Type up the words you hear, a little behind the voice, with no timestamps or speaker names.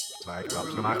I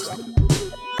dropped some oxy.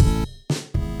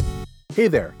 Hey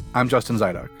there, I'm Justin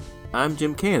Zydok. I'm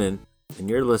Jim Cannon, and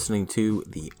you're listening to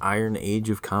The Iron Age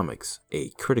of Comics, a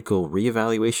critical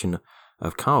reevaluation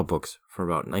of comic books from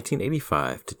about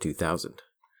 1985 to 2000.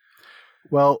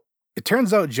 Well, it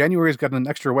turns out January's got an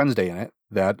extra Wednesday in it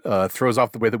that throws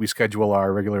off the way that we schedule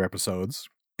our regular episodes.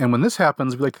 And when this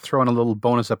happens, we like to throw in a little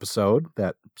bonus episode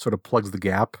that sort of plugs the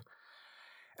gap.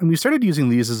 And we started using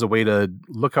these as a way to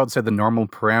look outside the normal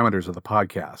parameters of the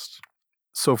podcast.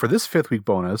 So for this 5th week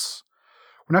bonus,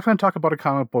 we're not going to talk about a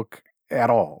comic book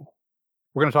at all.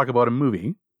 We're going to talk about a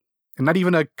movie, and not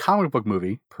even a comic book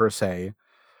movie per se,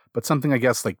 but something, I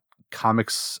guess, like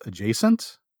comics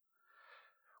adjacent.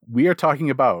 We are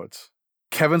talking about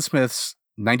Kevin Smith's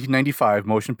 1995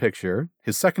 motion picture,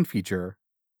 his second feature,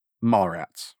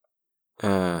 Mallrats.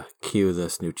 Cue the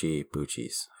Snoochie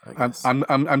Boochies, I guess. I'm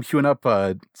queuing up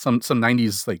some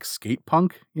 90s like skate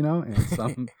punk, you know,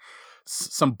 and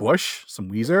some Bush,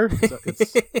 some Weezer.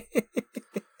 It's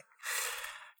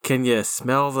Can you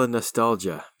smell the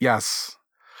nostalgia? Yes.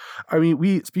 I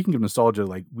mean, speaking of nostalgia,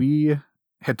 like we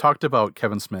had talked about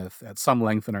Kevin Smith at some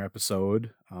length in our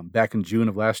episode back in June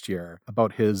of last year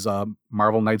about his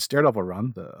Marvel Knights Daredevil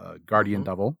run, the Guardian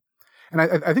Devil. And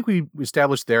I think we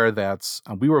established there that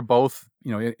we were both,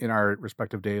 you know, in our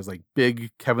respective days, like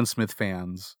big Kevin Smith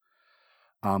fans.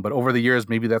 But over the years,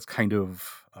 maybe that's kind of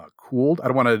cooled. I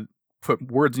don't want to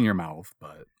put words in your mouth,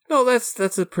 but... No,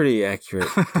 that's a pretty accurate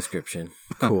description.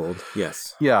 Cooled,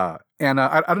 yes. Yeah, and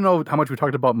I don't know how much we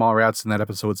talked about Mallrats in that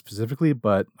episode specifically,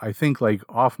 but I think like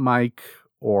off mic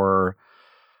or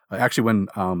actually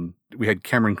when we had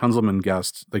Cameron Kunzelman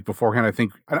guest, like beforehand, I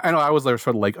think I know I was there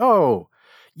sort of like, oh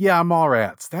yeah,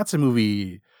 Mallrats, that's a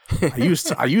movie I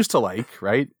used to like,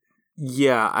 right?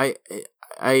 Yeah,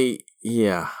 I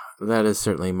that is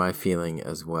certainly my feeling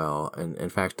as well. And in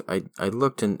fact, I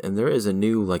looked and there is a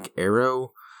new like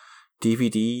Arrow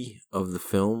DVD of the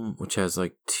film, which has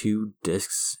like 2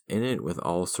 discs in it with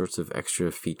all sorts of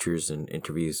extra features and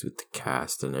interviews with the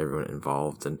cast and everyone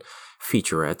involved and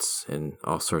featurettes and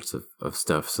all sorts of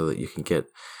stuff so that you can get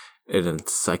an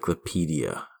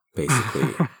encyclopedia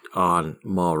basically on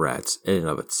Mallrats in and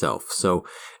of itself. So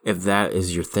if that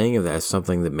is your thing, if that is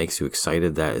something that makes you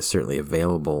excited, that is certainly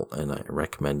available and I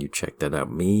recommend you check that out.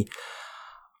 I'm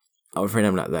afraid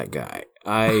I'm not that guy.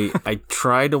 I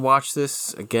tried to watch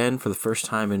this again for the first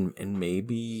time in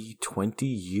maybe 20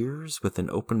 years with an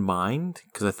open mind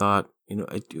because I thought, you know,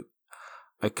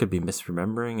 I could be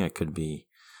misremembering, I could be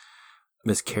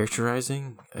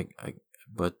mischaracterizing,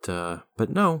 but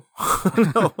no,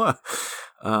 no.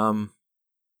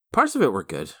 Parts of it were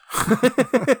good,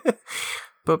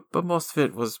 but most of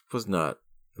it was not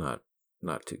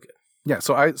too good. Yeah,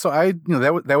 so I you know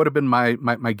that would have been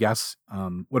my guess.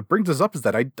 What brings us up is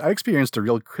that I experienced a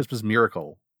real Christmas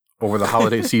miracle over the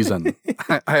holiday season.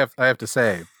 I have to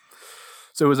say.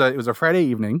 So it was a Friday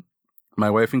evening.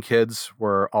 My wife and kids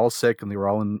were all sick and they were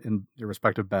all in their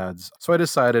respective beds. So I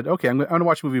decided, okay, I'm going to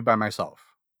watch a movie by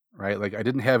myself, right? Like I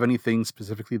didn't have anything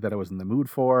specifically that I was in the mood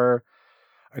for.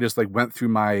 I just like went through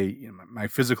my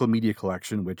physical media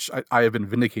collection, which I have been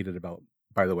vindicated about,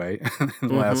 by the way, in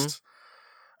the last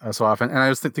so often. And I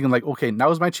was thinking like, okay, now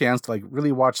is my chance to like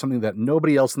really watch something that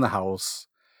nobody else in the house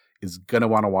is gonna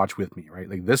want to watch with me, right?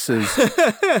 Like this is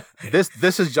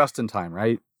this is just in time,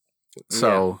 right?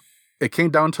 So it came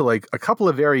down to like a couple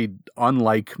of very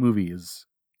unlike movies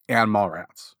and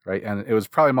Mallrats, right? And it was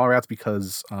probably Mallrats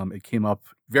because it came up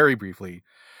very briefly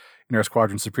in our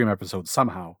Squadron Supreme episode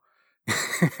somehow.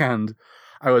 And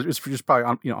it was just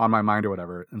probably on my mind or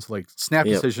whatever. And so like snap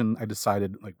decision, I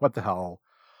decided like, what the hell?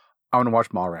 I want to watch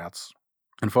Mallrats.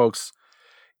 And folks,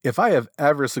 if I have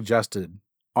ever suggested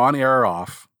on air or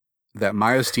off that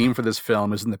my esteem for this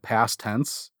film is in the past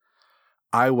tense,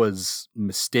 I was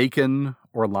mistaken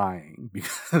or lying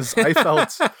because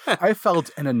I felt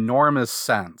an enormous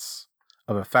sense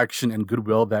of affection and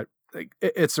goodwill that like,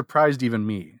 it surprised even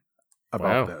me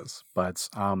about this. But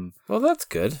well, that's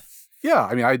good. Yeah,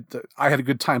 I mean, I had a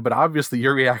good time, but obviously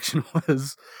your reaction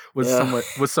was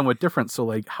somewhat different. So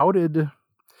like, how did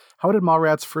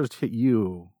Mallrats first hit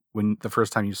you when the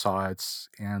first time you saw it,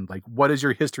 and like, what is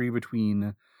your history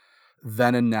between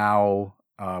then and now?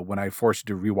 When I forced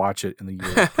you to rewatch it in the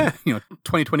year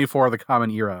 2024, the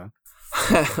common era.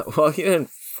 Well, you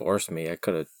didn't force me. I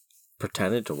could have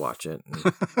pretended to watch it.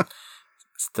 And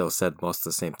still said most of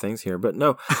the same things here, but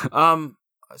no.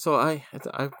 So I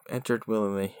entered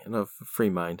willingly in a free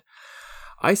mind.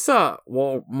 I saw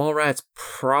Mallrats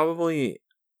probably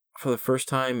for the first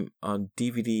time on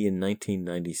DVD in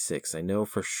 1996. I know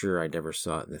for sure I never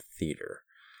saw it in the theater.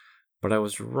 but I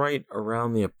was right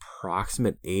around the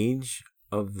approximate age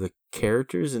of the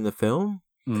characters in the film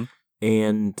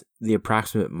and the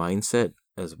approximate mindset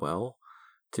as well,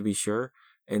 to be sure.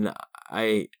 And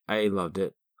I loved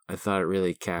it. I thought it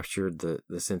really captured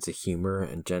the sense of humor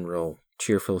and general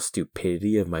cheerful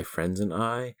stupidity of my friends and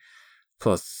I.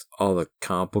 Plus, all the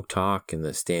comic book talk and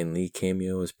the Stan Lee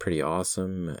cameo is pretty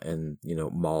awesome. And,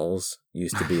 malls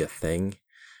used to be a thing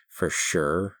for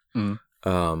sure.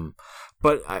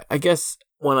 But I guess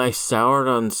when I soured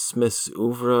on Smith's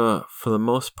oeuvre, for the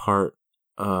most part,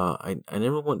 I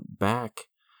never went back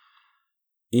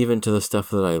even to the stuff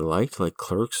that I liked, like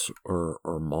Clerks or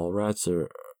Mallrats or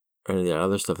any of the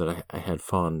other stuff that I had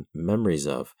fond memories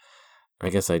of. I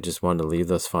guess I just wanted to leave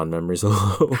those fond memories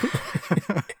alone.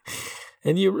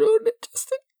 And you ruined it,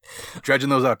 Justin. Dredging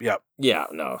those up, yep. Yeah,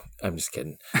 no, I'm just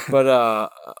kidding.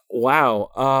 But,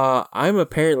 wow, I'm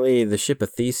apparently the ship of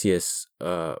Theseus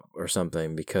or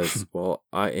something because, well,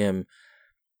 I am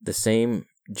the same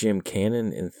Jim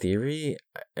Cannon in theory.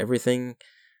 Everything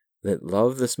that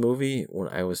loved this movie when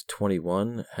I was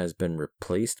 21 has been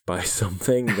replaced by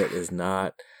something that is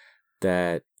not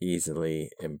that easily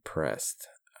impressed.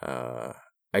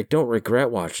 I don't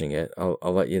regret watching it. I'll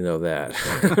let you know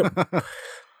that.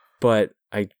 But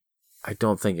I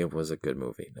don't think it was a good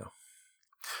movie, no.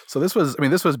 So this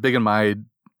was big in my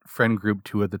friend group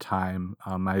too at the time.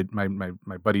 My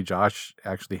buddy Josh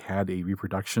actually had a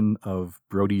reproduction of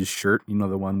Brody's shirt,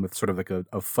 the one with sort of like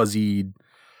a fuzzy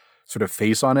sort of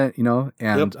face on it, and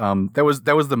yep. That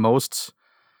was the most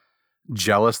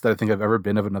jealous that I think I've ever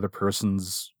been of another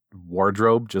person's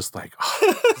wardrobe. Just like,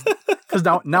 because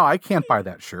now I can't buy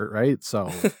that shirt, right? So,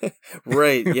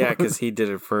 right, yeah, because he did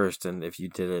it first, and if you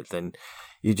did it, then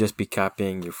you'd just be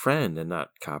copying your friend and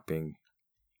not copying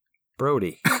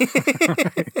Brody.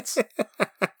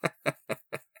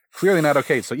 Clearly not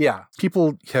okay. So yeah,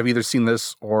 people have either seen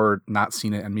this or not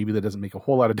seen it, and maybe that doesn't make a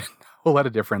whole lot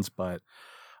of difference. But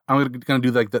I'm going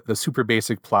to do like the super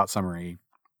basic plot summary.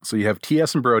 So you have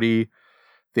T.S. and Brody.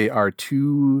 They are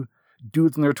two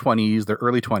dudes in their 20s, their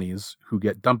early 20s, who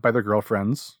get dumped by their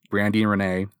girlfriends, Brandy and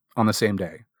Renee, on the same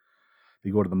day.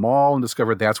 They go to the mall and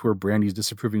discover that's where Brandy's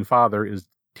disapproving father is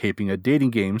taping a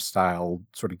dating game style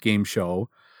sort of game show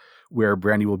where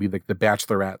Brandy will be like the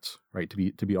bachelorette, right,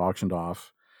 to be auctioned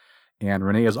off. And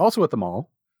Renee is also at the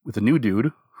mall with a new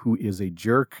dude who is a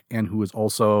jerk and who is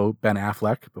also Ben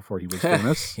Affleck before he was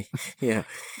famous. Yeah.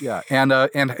 Yeah. And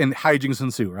hijinks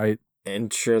ensue, right?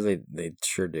 And sure, they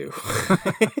sure do.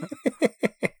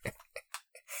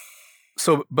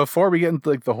 So before we get into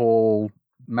like the whole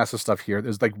mess of stuff here,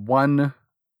 there's like one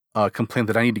complaint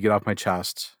that I need to get off my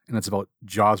chest, and it's about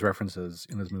Jaws references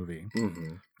in this movie.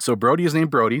 Mm-hmm. So Brody is named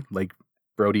Brody, like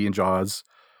Brody in Jaws.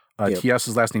 Yep.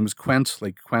 T.S.'s last name is Quint,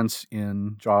 like Quint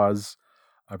in Jaws.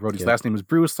 Brody's last name is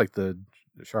Bruce, like the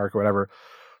shark or whatever.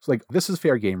 So like this is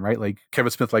fair game, right? Like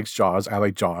Kevin Smith likes Jaws. I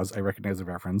like Jaws. I recognize the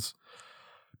reference.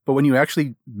 But when you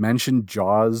actually mention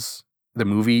Jaws, the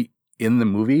movie in the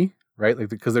movie, right? Like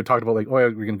because they're talking about like, oh, yeah,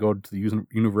 we're gonna go to the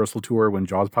Universal tour when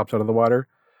Jaws pops out of the water.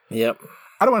 Yep.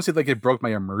 I don't want to say like it broke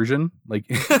my immersion, like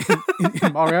in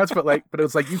Mallrats, but it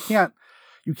was like you can't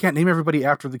name everybody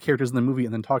after the characters in the movie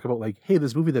and then talk about like, hey,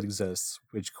 this movie that exists,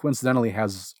 which coincidentally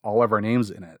has all of our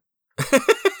names in it.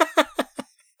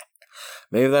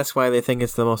 Maybe that's why they think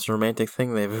it's the most romantic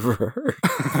thing they've ever heard.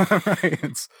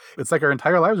 Right. It's like our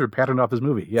entire lives were patterned off this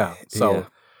movie. Yeah. So,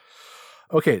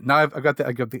 okay, now I've got that.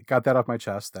 I got that off my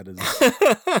chest. That is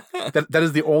that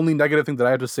is the only negative thing that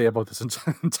I have to say about this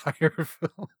entire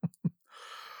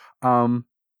film.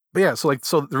 But yeah, so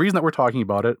the reason that we're talking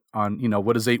about it on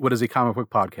what is a comic book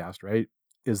podcast, right,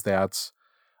 is that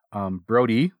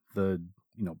Brody, the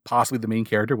possibly the main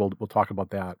character, we'll talk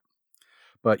about that.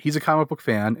 But he's a comic book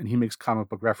fan and he makes comic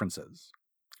book references.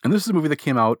 And this is a movie that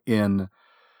came out in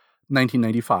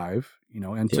 1995,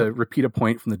 and to repeat a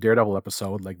point from the Daredevil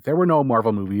episode, like there were no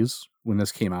Marvel movies when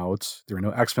this came out. There were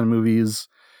no X-Men movies.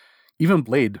 Even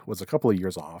Blade was a couple of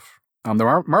years off.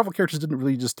 The Marvel characters didn't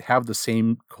really just have the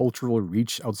same cultural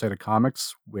reach outside of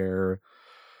comics where,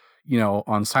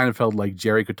 on Seinfeld, like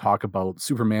Jerry could talk about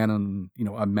Superman and,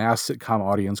 a mass sitcom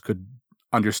audience could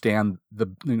understand the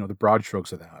broad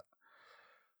strokes of that.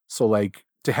 So like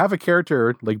to have a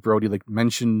character like Brody, like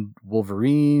mention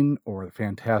Wolverine or the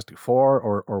Fantastic Four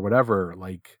or whatever,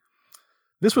 like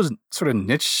this was sort of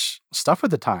niche stuff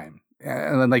at the time.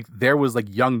 And then like there was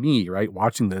like young me, right,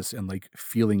 watching this and like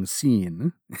feeling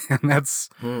seen. And that's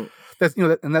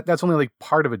that's only like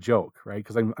part of a joke, right?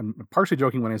 Because I'm partially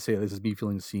joking when I say this is me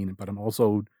feeling seen, but I'm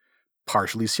also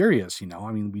partially serious,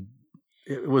 I mean,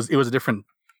 it was a different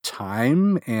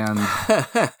time, and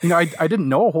I didn't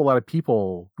know a whole lot of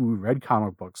people who read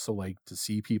comic books, so like to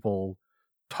see people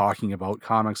talking about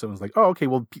comics, it was like, oh, okay,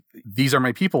 well, these are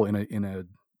my people in a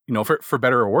for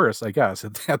better or worse, I guess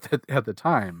at the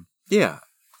time. Yeah,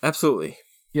 absolutely.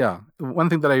 Yeah, one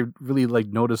thing that I really like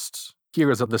noticed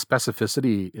here is that the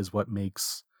specificity is what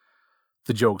makes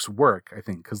the jokes work, I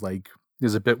think, because like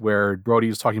there's a bit where Brody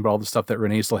is talking about all the stuff that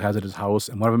Renee still has at his house,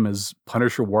 and one of them is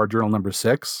Punisher War Journal number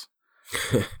 6.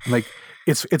 Like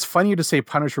it's funnier to say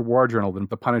Punisher War Journal than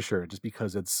the Punisher, just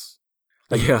because it's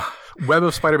like Web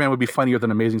of Spider-Man would be funnier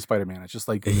than Amazing Spider-Man. It's just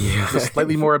like the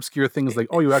slightly more obscure things, like,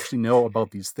 oh, you actually know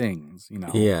about these things,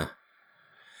 Yeah.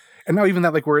 And now even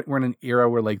that, like we're in an era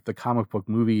where like the comic book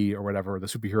movie or whatever, the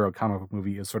superhero comic book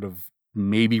movie is sort of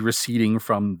maybe receding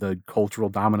from the cultural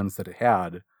dominance that it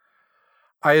had.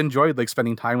 I enjoyed like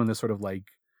spending time on this sort of like,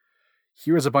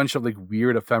 here's a bunch of like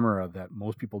weird ephemera that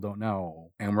most people don't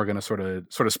know, and we're gonna sort of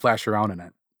splash around in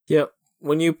it. Yeah.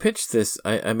 When you pitched this,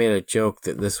 I made a joke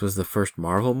that this was the first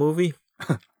Marvel movie.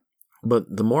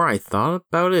 But the more I thought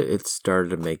about it, it started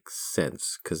to make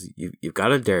sense, because you've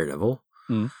got a Daredevil,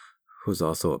 who's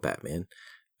also a Batman,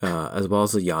 as well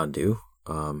as a Yondu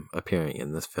appearing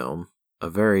in this film. A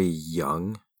very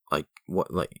young,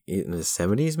 like in his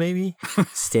 70s maybe,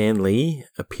 Stan Lee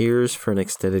appears for an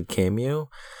extended cameo.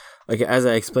 Like, as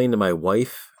I explained to my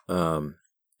wife,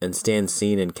 and Stan's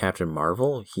scene in Captain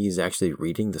Marvel, he's actually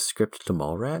reading the script to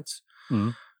Mallrats,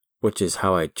 which is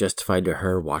how I justified to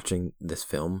her watching this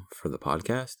film for the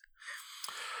podcast.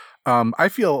 I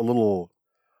feel a little...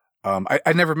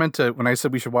 I never meant to, when I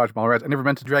said we should watch Mallrats, I never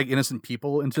meant to drag innocent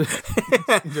people into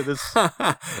this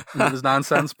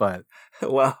nonsense, but...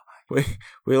 Well,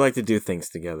 we like to do things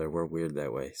together. We're weird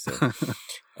that way.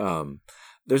 So,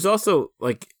 there's also,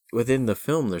 like, within the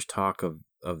film, there's talk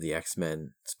of the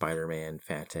X-Men, Spider-Man,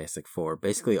 Fantastic Four,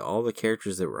 basically all the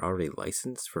characters that were already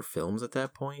licensed for films at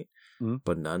that point,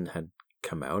 but none had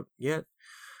come out yet.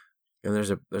 And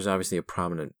there's obviously a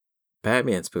prominent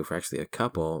Batman spoof, or actually a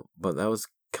couple, but that was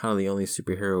kind of the only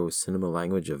superhero cinema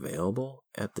language available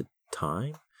at the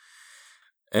time.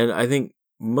 And I think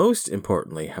most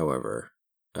importantly, however,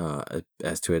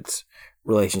 as to its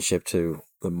relationship to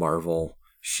the Marvel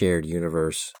shared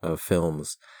universe of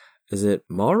films, is that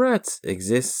Mallrats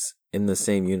exists in the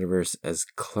same universe as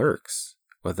Clerks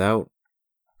without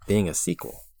being a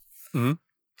sequel. Mm-hmm.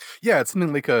 Yeah, it's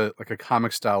something like a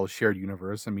comic style shared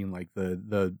universe. I mean, like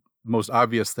the most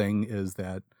obvious thing is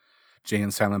that Jay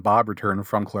and Silent Bob return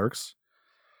from Clerks.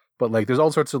 But like there's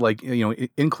all sorts of like,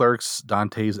 in Clerks,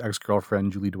 Dante's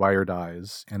ex-girlfriend Julie Dwyer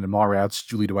dies, and in Mallrats,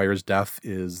 Julie Dwyer's death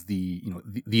is the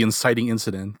inciting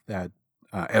incident that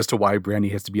as to why Brandy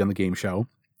has to be on the game show.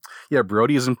 Yeah,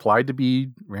 Brody is implied to be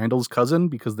Randall's cousin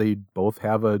because they both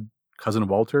have a cousin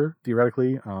Walter,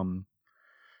 theoretically.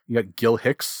 You got Gil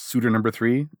Hicks, suitor number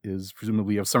 3, is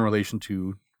presumably of some relation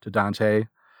to Dante.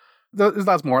 There's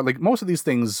lots more. Like most of these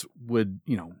things would,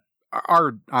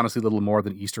 are honestly a little more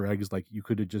than Easter eggs. Like you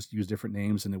could have just used different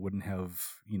names and it wouldn't have,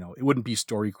 it wouldn't be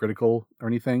story critical or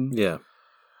anything. Yeah.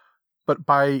 But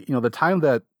by, the time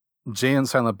that Jay and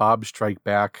Silent Bob Strike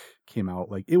Back came out,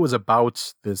 like it was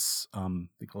about this,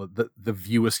 they call it the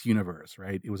Viewist universe,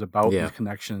 right? It was about these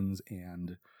connections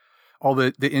and all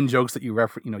the in jokes that you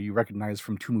recognize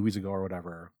from 2 movies ago or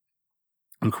whatever.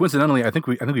 And coincidentally, I think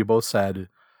we both said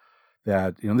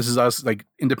that, this is us like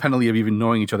independently of even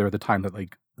knowing each other at the time, that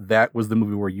like that was the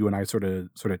movie where you and I sort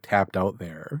of tapped out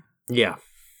there. Yeah.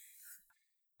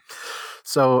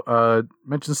 So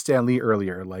mentioned Stan Lee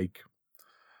earlier, like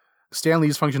Stan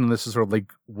Lee's function in this is sort of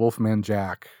like Wolfman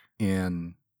Jack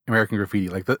in American Graffiti,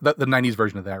 like the 90s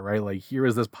version of that, right? Like here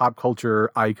is this pop culture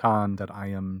icon that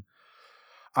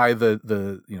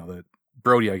the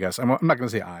Brody, I guess. I'm not going to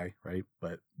say I, right?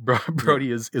 But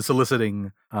Brody is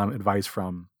soliciting advice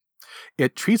from.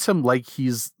 It treats him like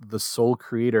he's the sole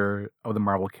creator of the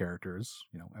Marvel characters.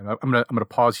 I'm gonna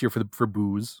pause here for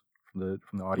boos from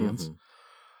the audience.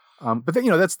 But then,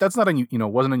 that's not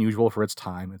wasn't unusual for its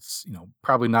time. It's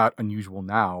probably not unusual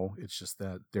now. It's just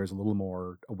that there's a little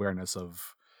more awareness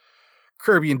of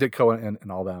Kirby and Ditko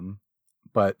and all them.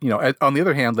 But on the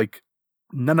other hand, like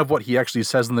none of what he actually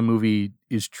says in the movie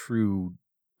is true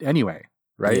anyway,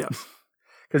 right?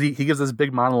 Because he gives this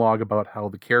big monologue about how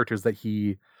the characters that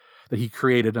he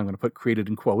created, I'm going to put created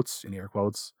in quotes, in air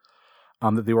quotes,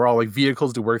 that they were all like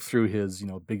vehicles to work through his,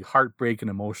 big heartbreak and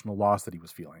emotional loss that he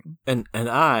was feeling. And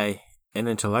I, an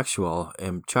intellectual,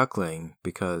 am chuckling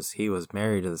because he was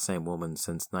married to the same woman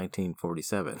since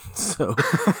 1947. So,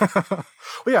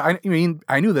 well, yeah, I mean,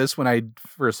 I knew this when I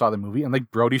first saw the movie, and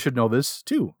like Brody should know this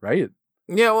too, right?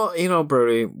 Yeah, well,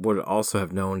 Brody would also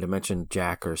have known to mention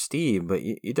Jack or Steve, but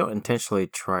you don't intentionally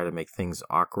try to make things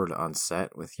awkward on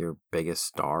set with your biggest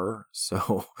star.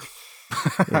 So,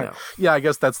 you know. Yeah, I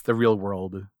guess that's the real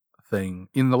world thing.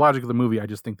 In the logic of the movie, I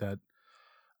just think that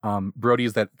Brody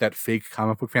is that fake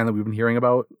comic book fan that we've been hearing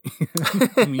about.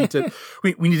 we need to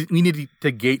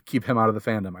gatekeep him out of the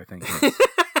fandom, I think.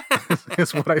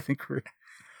 Is what I think we're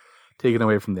taken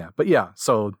away from that. But yeah,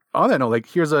 so on that note, like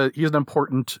here's an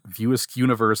important View Askew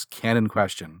universe canon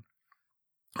question.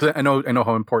 Because I know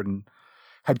how important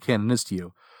headcanon is to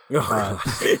you.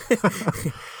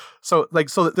 So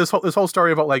this whole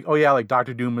story about like, oh yeah, like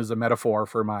Doctor Doom is a metaphor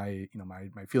for my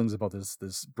feelings about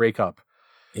this breakup.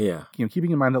 Yeah.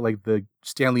 Keeping in mind that like the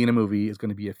Stan Lee in a movie is going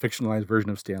to be a fictionalized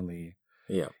version of Stan Lee.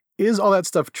 Yeah. Is all that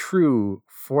stuff true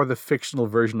for the fictional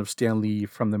version of Stan Lee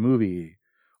from the movie?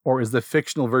 Or is the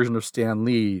fictional version of Stan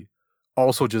Lee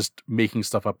also just making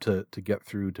stuff up to get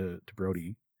through to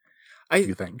Brody? Do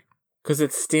you think? Because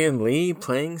it's Stan Lee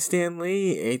playing Stan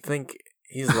Lee, I think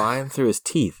he's lying through his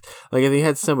teeth. Like if he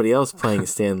had somebody else playing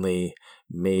Stan Lee,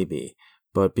 maybe.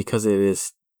 But because it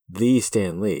is the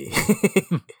Stan Lee,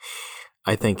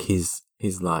 I think he's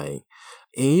lying.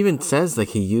 He even says like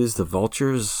he used the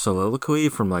Vulture's soliloquy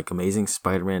from like Amazing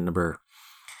Spider-Man number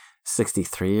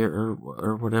 63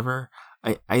 or whatever.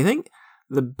 I think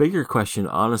the bigger question,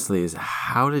 honestly, is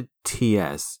how did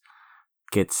T.S.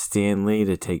 get Stan Lee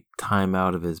to take time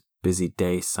out of his busy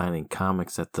day signing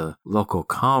comics at the local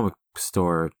comic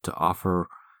store to offer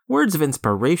words of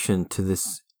inspiration to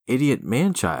this idiot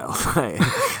man-child?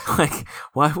 Like,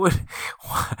 what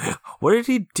did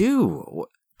he do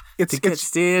to get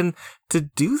Stan to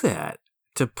do that?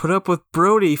 To put up with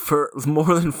Brody for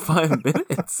more than 5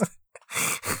 minutes?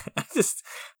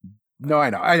 No,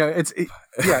 I know. It's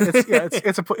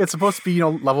supposed to be,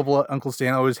 lovable. Uncle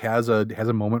Stan always has a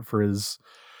moment for his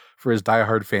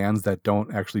diehard fans that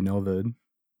don't actually know the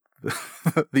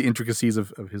intricacies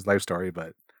of his life story,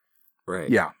 but right.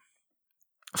 Yeah.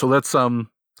 So let's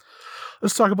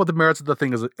talk about the merits of the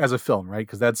thing as a film, right?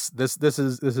 Because this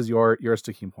is your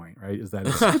sticking point, right? Is that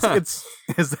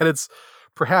it's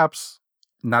perhaps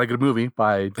not a good movie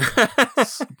by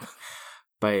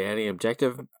any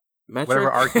objective metric,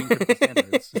 whatever arcane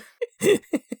standards.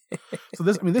 So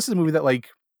this is a movie that like,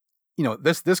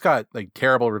 this got like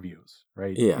terrible reviews,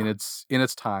 right? Yeah. In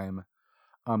its time,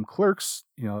 Clerks,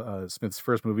 Smith's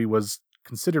first movie, was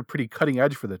considered pretty cutting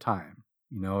edge for the time.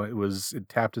 It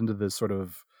tapped into this sort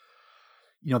of,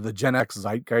 the Gen X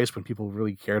zeitgeist when people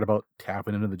really cared about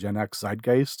tapping into the Gen X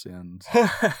zeitgeist, and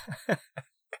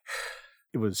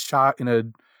it was shot in a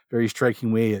very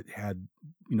striking way. It had,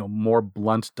 more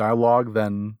blunt dialogue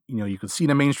than, you could see in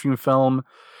a mainstream film.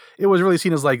 It was really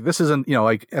seen as like, this isn't,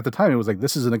 like at the time it was like,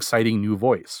 this is an exciting new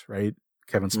voice, right?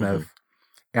 Kevin Smith.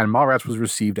 Mm-hmm. And Mallrats was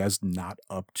received as not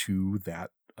up to that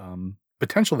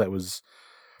potential that was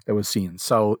seen.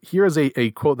 So here is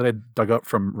a quote that I dug up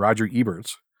from Roger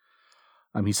Ebert.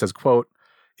 He says, quote,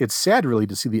 "It's sad really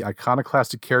to see the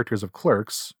iconoclastic characters of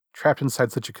Clerks trapped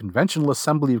inside such a conventional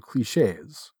assembly of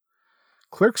cliches.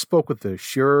 Clerks spoke with the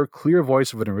sure, clear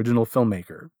voice of an original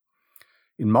filmmaker.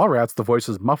 In Mallrats, the voice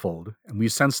is muffled, and we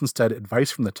sense instead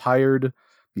advice from the tired,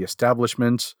 the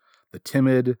establishment, the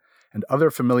timid, and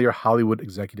other familiar Hollywood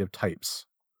executive types."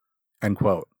 End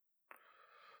quote.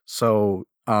 So,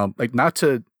 not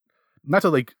to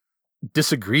like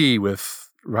disagree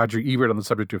with Roger Ebert on the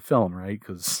subject of film, right?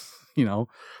 Because,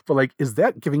 but like, is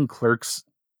that giving Clerks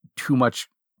too much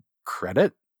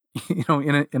credit,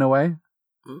 in a way?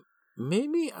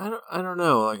 Maybe. I don't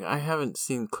know. Like, I haven't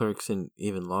seen Clerks in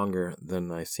even longer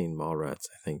than I've seen Mallrats,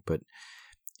 I think. But,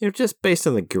 just based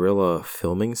on the guerrilla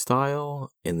filming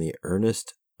style and the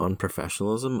earnest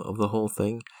unprofessionalism of the whole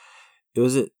thing, it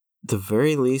was at the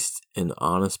very least an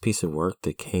honest piece of work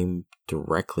that came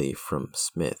directly from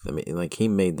Smith. I mean, like, he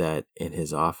made that in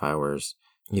his off hours.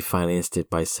 He financed it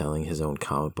by selling his own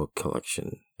comic book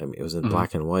collection. I mean, it was in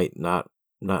black and white, not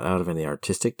out of any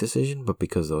artistic decision, but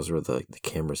because those were the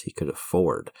cameras he could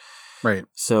afford. Right.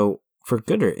 So, for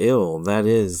good or ill, that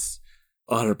is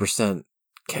 100%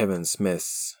 Kevin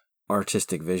Smith's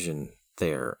artistic vision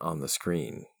there on the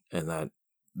screen. And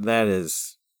that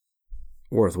is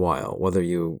worthwhile, whether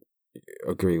you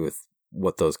agree with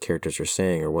what those characters are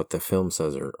saying or what the film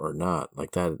says or not.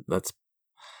 Like that's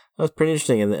pretty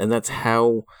interesting. And that's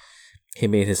how he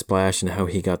made his splash and how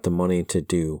he got the money to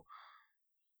do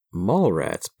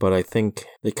Mallrats. But I think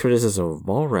the criticism of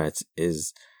Mallrats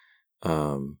is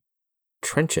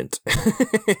trenchant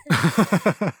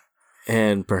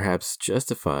and perhaps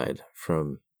justified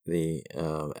from the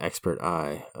expert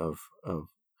eye of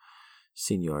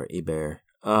Senor Ebert.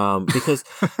 Because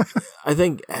I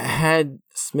think had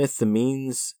Smith the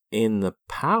means and the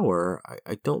power,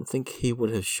 I don't think he would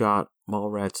have shot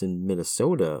Mallrats in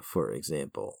Minnesota, for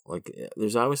example. Like,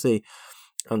 there's obviously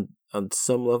on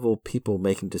some level people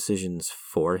making decisions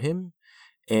for him,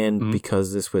 and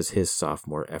because this was his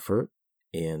sophomore effort,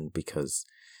 and because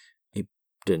he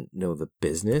didn't know the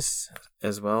business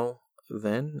as well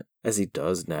then as he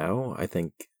does now, I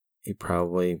think he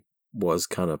probably was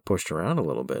kind of pushed around a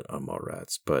little bit on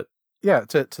Mallrats. But yeah,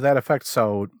 to that effect.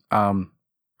 So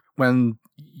when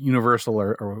Universal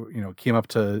or came up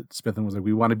to Smith and was like,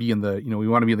 we want to be in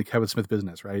the Kevin Smith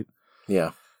business, right?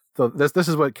 Yeah. So this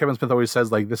is what Kevin Smith always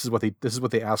says, like this is what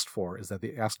they asked for, is that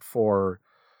they asked for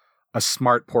a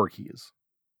smart Porky's,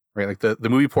 right? Like the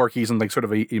movie Porky's and like sort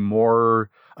of a hipper,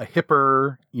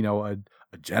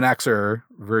 a Gen Xer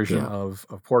version of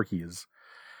Porky's.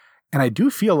 And I do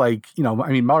feel like,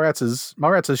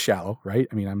 Mallrats is shallow, right?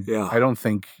 I mean, I don't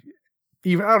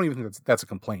even think that's a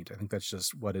complaint. I think that's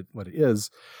just what it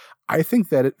is. I think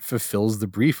that it fulfills the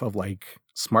brief of like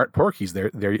smart Porky's.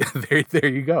 There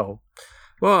you go.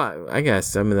 Well, I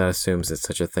guess that assumes that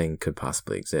such a thing could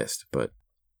possibly exist, but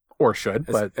or should,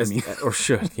 or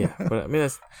should, yeah. But I mean,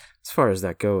 as far as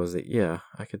that goes, yeah,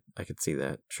 I could see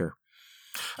that, sure.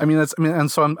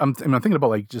 And so I'm thinking about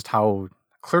like just how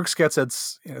Clerks gets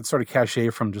its sort of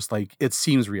cachet from just like it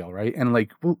seems real, right? And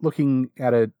like looking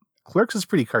at it, Clerks is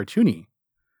pretty cartoony,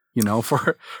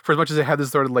 for as much as it had this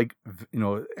sort of like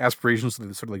aspirations to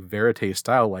this sort of like verite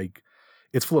style, like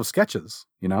it's full of sketches,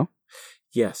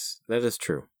 Yes, that is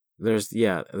true. There's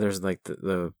like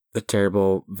the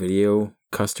terrible video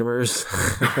customers,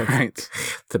 right?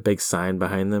 The big sign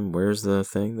behind them. Where's the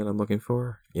thing that I'm looking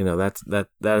for?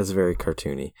 That is very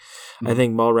cartoony. I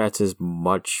think Mallrats is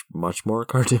much more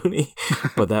cartoony,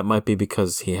 but that might be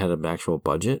because he had an actual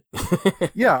budget.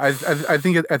 Yeah, I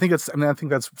think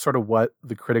that's sort of what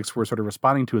the critics were sort of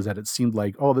responding to, is that it seemed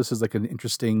like, oh, this is like an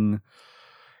interesting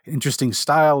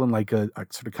style and like a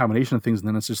sort of combination of things, and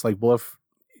then it's just like, well, if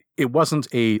it wasn't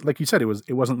like you said, it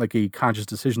wasn't like a conscious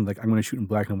decision, like I'm going to shoot in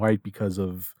black and white because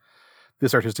of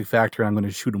this artistic factor, I'm going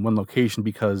to shoot in one location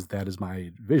because that is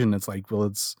my vision. It's like, well,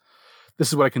 this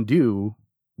is what I can do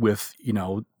with,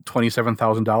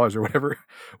 $27,000 or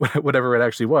whatever it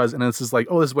actually was. And it's just like,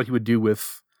 oh, this is what he would do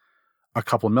with a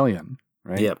couple million,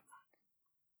 right? Yep.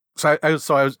 So I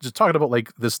was just talking about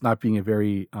like this not being a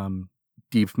very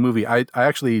deep movie. I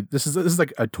actually, this is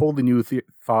like a totally new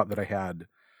thought that I had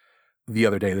the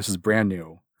other day. This is brand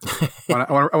new. I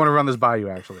want to run this by you,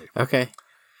 actually. Okay.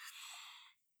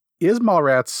 Is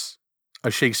Mallrats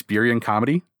a Shakespearean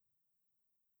comedy?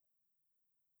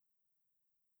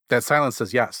 That silence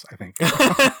says yes, I think.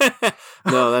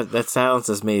 No, that silence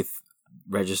is me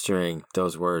registering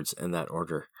those words in that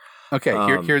order. Okay,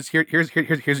 here's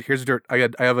dirt. I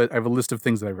have a list of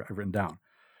things that I've written down.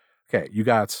 Okay, you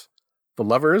got the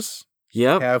lovers.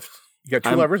 Yep. You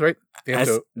got two lovers, right?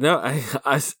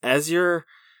 As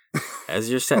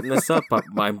you're setting this up,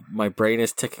 my brain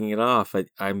is ticking it off.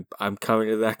 I'm coming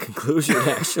to that conclusion,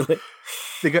 actually.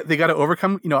 they got to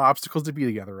overcome obstacles to be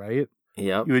together, right?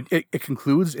 Yep. It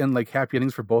concludes in like happy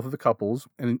endings for both of the couples,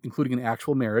 and including an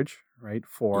actual marriage, right?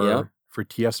 For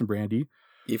T.S. and Brandy.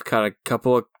 You've got a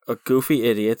couple of goofy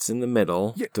idiots in the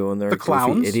middle doing their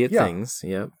clowns, goofy idiot things.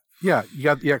 Yep. Yeah, you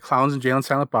got clowns and Jay and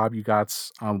Silent Bob. You got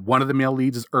one of the male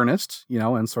leads is Ernest,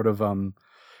 and sort of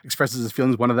expresses his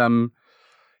feelings. One of them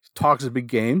talks a big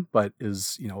game, but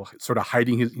is sort of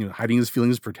hiding his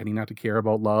feelings, pretending not to care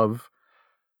about love.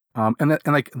 And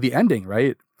like the ending,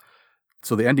 right?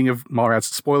 So the ending of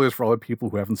Mallrats, spoilers for all the people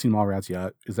who haven't seen Mallrats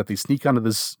yet, is that they sneak onto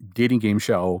this dating game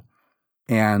show,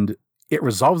 and it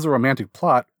resolves the romantic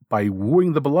plot by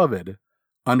wooing the beloved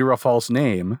under a false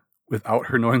name, without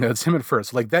her knowing that it's him at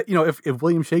first. Like that, if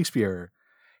William Shakespeare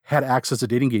had access to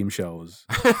dating game shows,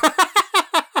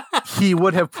 he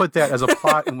would have put that as a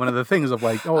plot in one of the things of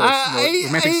like,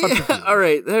 romantic subterfuge. All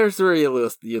right, there's where you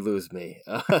lose me.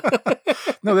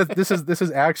 No, this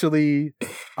is actually,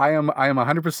 I am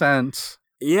 100%.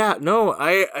 Yeah, no,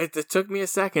 it took me a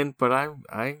second, but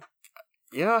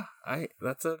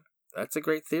that's a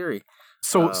great theory.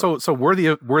 So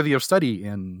worthy of study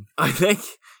in I think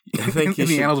in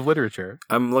the annals of literature.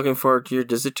 I'm looking forward to your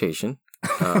dissertation.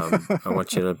 I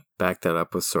want you to back that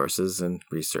up with sources and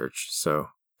research. So,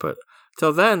 but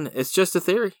till then, it's just a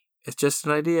theory. It's just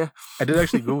an idea. I did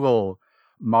actually Google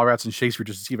Mallrats and Shakespeare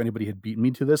just to see if anybody had beaten me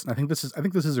to this, and I think this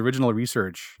is original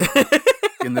research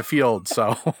in the field.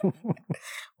 So,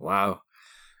 wow,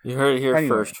 you heard it here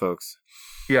first, folks.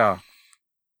 Yeah.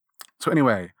 So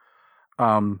anyway,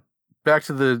 back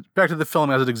to the film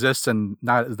as it exists, and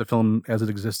not as the film as it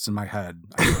exists in my head.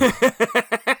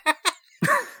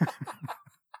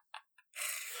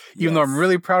 Even though I'm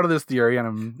really proud of this theory, and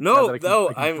I'm glad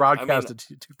that I can broadcast it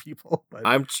to people. But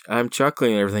I'm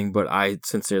chuckling and everything, but I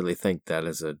sincerely think that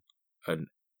is an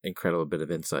incredible bit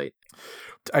of insight.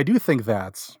 I do think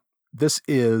that this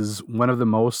is one of the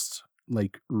most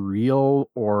like real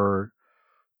or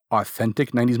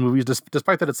authentic 90s movies,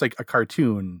 despite that it's like a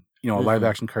cartoon, a live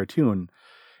action cartoon.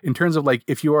 In terms of like,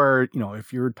 if you're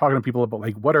talking to people about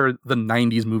like, what are the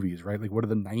 90s movies, right? Like, what are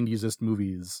the 90s-est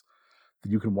movies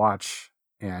that you can watch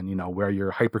and, wear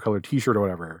your hypercolor t-shirt or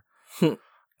whatever.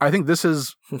 I think this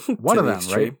is one of them,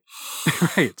 right?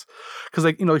 Right. Because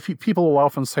like, if people will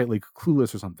often cite like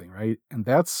Clueless or something, right? And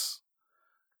that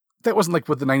wasn't like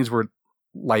what the 90s were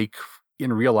like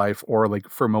in real life or like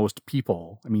for most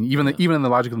people. I mean, even in the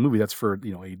logic of the movie, that's for,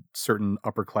 a certain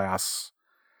upper class,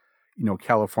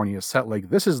 California set. Like,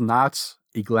 this is not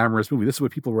a glamorous movie. This is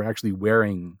what people were actually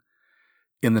wearing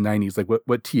in the 90s. Like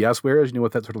what TS wears,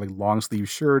 with that sort of like long sleeve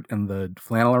shirt and the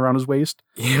flannel around his waist.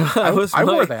 Yeah, I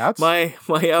wore that. My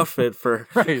outfit for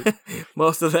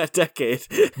most of that decade.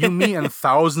 You, me, and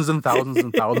thousands and thousands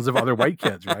and thousands of other white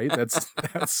kids, right?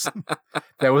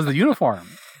 That was the uniform.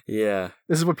 Yeah.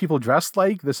 This is what people dressed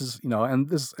like. This is, and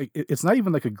this, it's not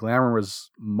even like a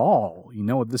glamorous mall,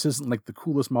 this isn't like the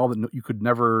coolest mall that you could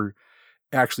never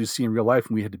actually see in real life,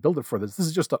 and we had to build it for this. This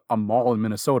is just a mall in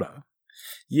Minnesota.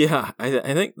 Yeah. I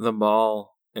think the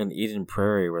mall in Eden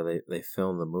Prairie where they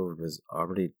filmed the movie was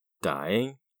already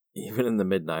dying, even in the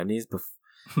mid-90s,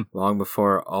 long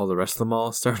before all the rest of the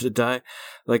mall started to die.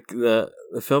 Like, the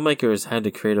filmmakers had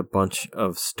to create a bunch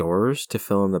of stores to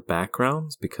fill in the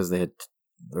backgrounds because there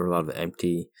were a lot of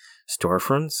empty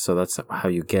storefronts. So that's how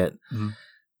you get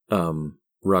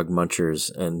rug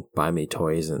munchers and buy me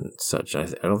toys and such. I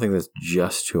don't think that's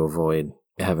just to avoid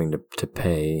having to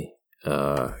pay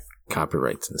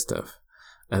copyrights and stuff.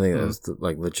 I think that was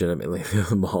like legitimately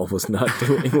the mall was not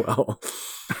doing well.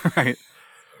 Right.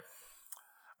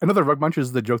 I know the rug munchers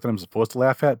is the joke that I'm supposed to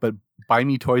laugh at, but buy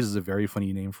me toys is a very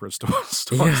funny name for a store.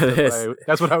 Yeah, it is.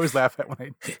 That's what I always laugh at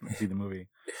when I see the movie.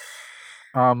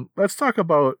 Let's talk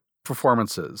about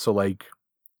performances. So, like,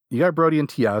 you got Brody and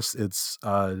TS. It's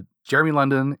Jeremy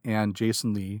London and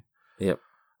Jason Lee. Yep.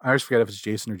 I always forget if it's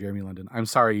Jason or Jeremy London. I'm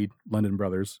sorry, London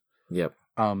brothers. Yep.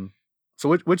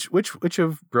 So which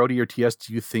of Brody or TS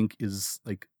do you think is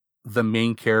like the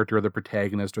main character, or the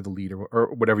protagonist, or the lead,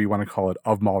 or whatever you want to call it,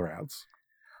 of Mallrats?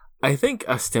 I think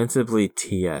ostensibly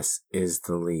TS is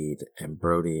the lead and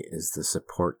Brody is the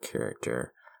support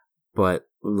character, but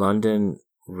London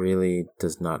really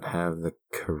does not have the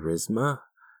charisma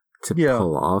to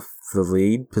pull off the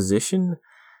lead position.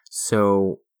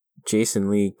 So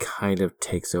Jason Lee kind of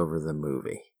takes over the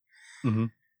movie. Mm-hmm.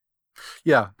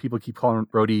 Yeah, people keep calling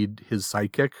Brody his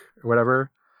sidekick or whatever.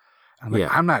 I'm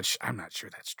like, I'm not sure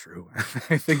that's true.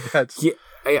 I think that's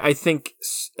I think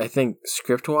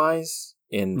script wise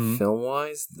and film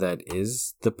wise, that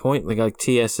is the point. Like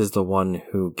TS is the one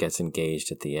who gets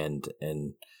engaged at the end,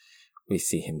 and we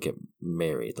see him get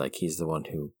married. Like, he's the one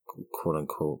who, quote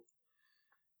unquote,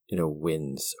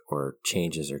 wins or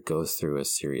changes or goes through a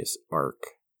serious arc.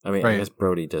 I mean, I guess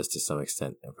Brody does to some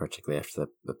extent, particularly after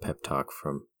the pep talk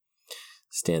from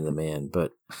Stan the Man.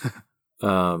 But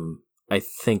I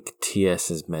think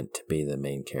TS is meant to be the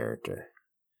main character.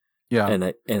 Yeah,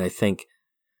 and I think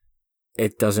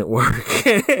it doesn't work,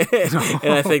 and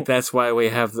I think that's why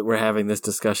we're having this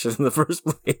discussion in the first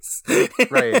place.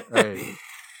 Right.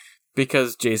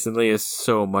 Because Jason Lee is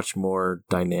so much more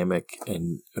dynamic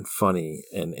and funny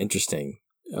and interesting.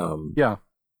 Yeah.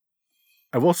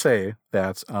 I will say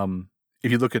that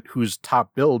if you look at who's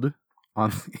top billed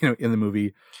on in the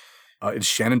movie, it's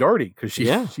Shannon Doherty, because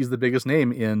she's the biggest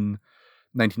name in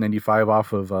 1995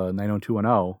 off of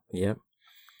 90210. Yep.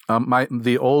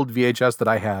 The old VHS that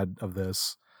I had of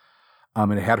this,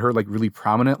 and it had her like really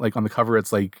prominent, like on the cover.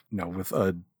 It's like with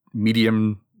a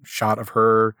medium shot of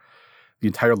her, the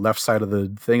entire left side of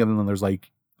the thing, and then there's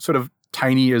like sort of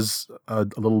tiny as a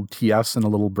little TS and a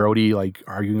little Brody like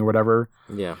arguing or whatever.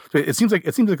 Yeah. So it seems like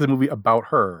the movie about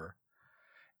her,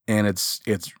 and it's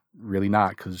really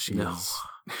not, because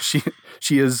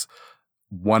she is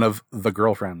one of the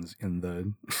girlfriends in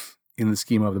the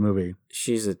scheme of the movie.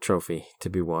 She's a trophy to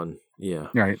be won. Yeah.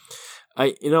 Right.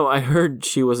 I heard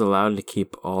she was allowed to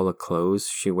keep all the clothes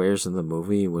she wears in the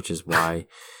movie, which is why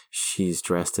she's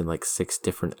dressed in like 6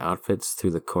 different outfits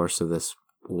through the course of this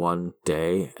one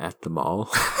day at the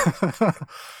mall.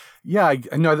 Yeah,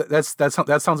 I know that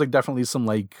sounds like definitely some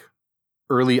like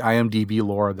early IMDb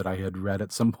lore that I had read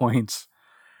at some point.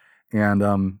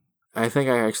 And I think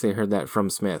I actually heard that from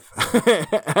Smith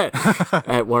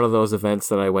at one of those events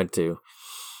that I went to.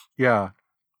 Yeah.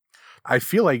 I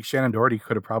feel like Shannon Doherty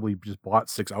could have probably just bought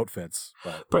 6 outfits.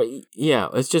 But yeah,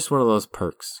 it's just one of those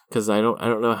perks because I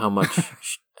don't know how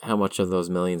much of those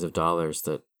millions of dollars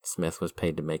that Smith was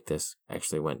paid to make this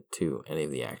actually went to any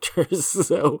of the actors.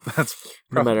 So that's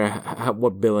no matter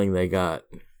what billing they got,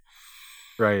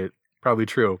 right? Probably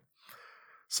true.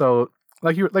 So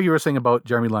like you were saying about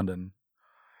Jeremy London,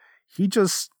 he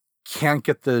just can't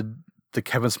get the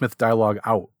Kevin Smith dialogue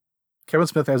out. Kevin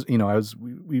Smith, as you know, as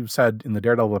we've said in the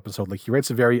Daredevil episode, like he writes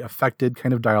a very affected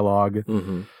kind of dialogue.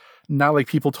 Mm-hmm. Not like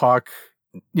people talk,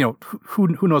 you know,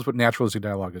 who knows what naturalistic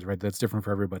dialogue is, right? That's different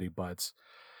for everybody, but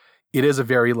it is a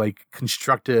very like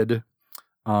constructed,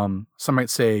 some might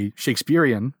say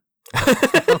Shakespearean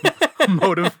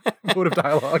mode of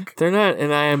dialogue. They're not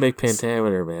an iambic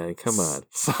pentameter, man. Come on.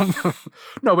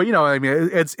 No, but you know, I mean,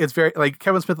 it's very like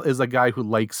Kevin Smith is a guy who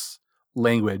likes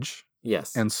language.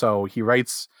 Yes. And so he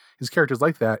writes his characters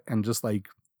like that, and just like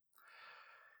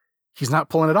he's not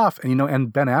pulling it off. And you know,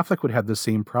 and Ben Affleck would have the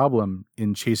same problem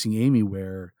in Chasing Amy,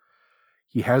 where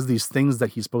he has these things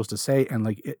that he's supposed to say, and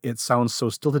like it sounds so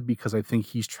stilted because I think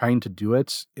he's trying to do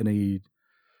it in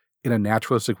a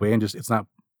naturalistic way, and just he's not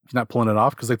pulling it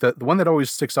off. Because like the one that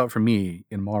always sticks out for me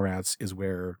in Mallrats is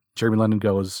where Jeremy London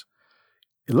goes,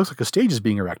 "It looks like a stage is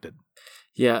being erected."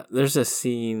 Yeah, there's a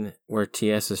scene where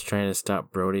TS is trying to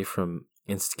stop Brody from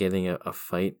instigating a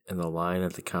fight in the line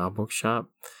at the comic book shop,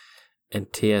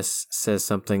 and TS says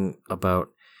something about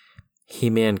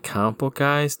He-Man comic book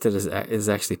guys that is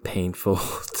actually painful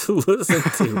to listen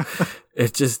to.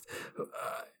 It just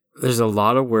there's a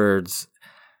lot of words,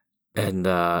 and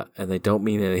they don't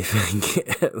mean anything.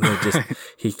 They just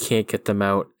he can't get them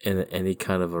out in any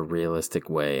kind of a realistic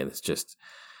way, and it's just.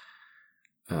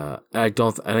 I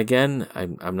don't, and again,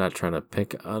 I'm not trying to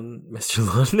pick on Mr.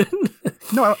 London.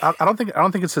 No, I don't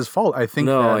think it's his fault. I think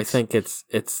I think it's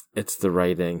the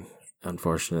writing,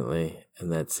 unfortunately, in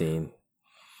that scene.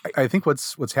 I think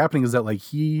what's happening is that like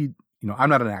he, you know, I'm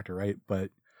not an actor, right?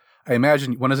 But I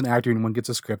imagine one is an actor and one gets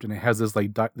a script and it has this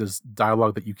like this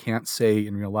dialogue that you can't say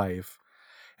in real life,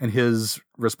 and his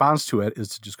response to it is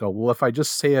to just go, well, if I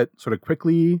just say it sort of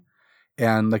quickly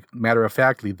and like matter of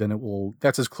factly, then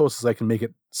that's as close as I can make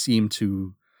it seem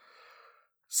to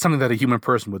something that a human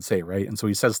person would say, right? And so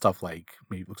he says stuff like,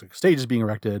 maybe it looks like a stage is being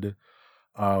erected.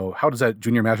 How does that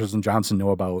Junior Masters and Johnson know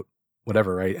about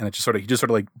whatever, right? And he just sort of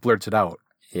like blurts it out.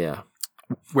 Yeah.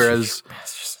 Whereas,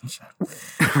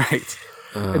 right.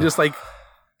 And just like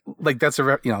that's a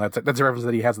reference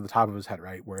that he has at the top of his head,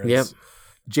 right? Whereas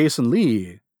Jason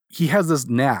Lee, he has this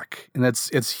knack, and it's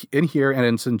in here and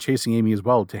it's in Chasing Amy as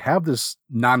well, to have this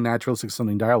non-naturalistic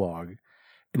sounding dialogue,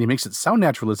 and he makes it sound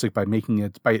naturalistic by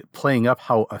playing up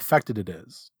how affected it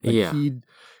is. Like he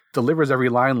delivers every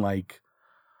line like,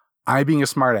 I'm being a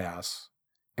smartass,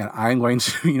 and I'm going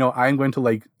to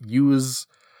like use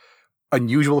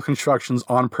unusual constructions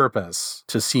on purpose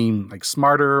to seem like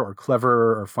smarter or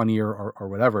clever or funnier or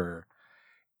whatever.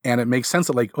 And it makes sense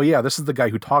that like, oh yeah, this is the guy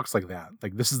who talks like that.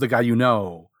 Like this is the guy, you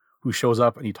know, who shows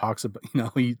up and he talks about, you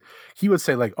know, he would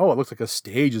say like, oh, it looks like a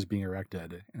stage is being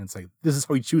erected. And it's like, this is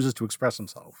how he chooses to express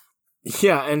himself.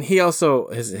 Yeah. And he also,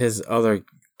 his other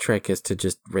trick is to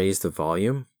just raise the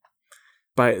volume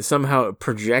by somehow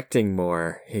projecting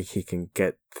more. He can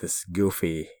get this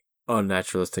goofy,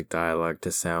 unnaturalistic dialogue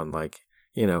to sound like,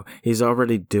 you know, he's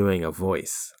already doing a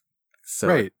voice. So,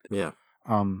 right. Yeah.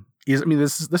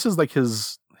 This is like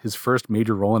his first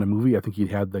major role in a movie. I think he'd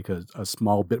had like a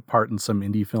small bit part in some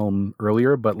indie film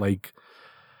earlier, but like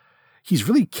he's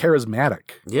really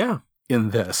charismatic. Yeah.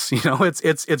 In this, you know,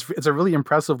 it's a really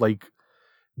impressive like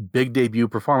big debut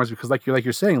performance, because like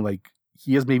you're saying, like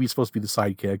he is maybe supposed to be the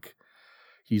sidekick.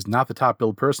 He's not the top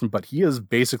billed person, but he is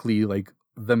basically like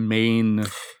the main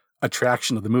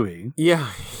attraction of the movie.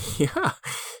 Yeah. Yeah.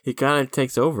 He kind of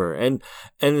takes over. And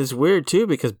it's weird too,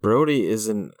 because Brody is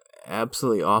an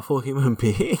absolutely awful human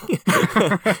being.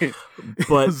 Right.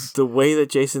 But the way that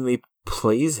Jason Lee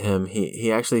plays him,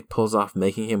 he actually pulls off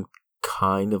making him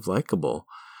kind of likable.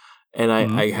 And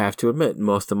I have to admit,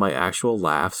 most of my actual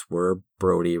laughs were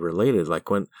Brody related. Like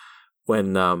when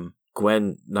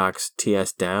Gwen knocks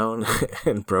TS down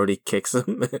and Brody kicks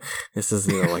him. This is,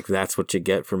 you know, like, that's what you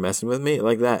get for messing with me.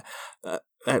 Like that.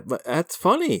 But that's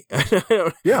funny.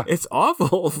 Yeah. It's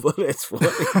awful, but it's funny.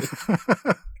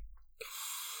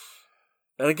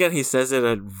 And again, he says it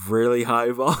at really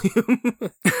high volume.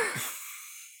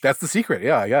 That's the secret.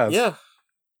 Yeah, I guess. Yeah.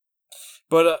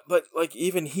 But like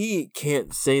even he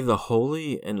can't say the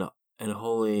holy and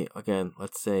holy again.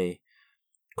 Let's say,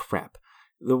 crap.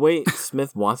 The way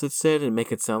Smith wants it said and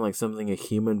make it sound like something a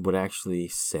human would actually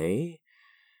say,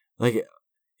 like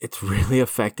it's really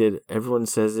affected. Everyone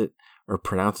says it or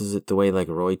pronounces it the way like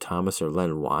Roy Thomas or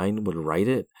Len Wein would write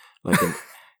it, like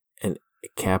an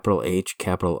capital H,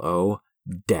 capital O,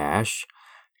 dash,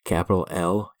 capital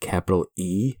L, capital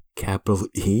E,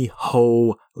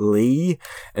 holy.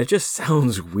 And it just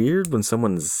sounds weird when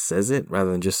someone says it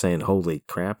rather than just saying holy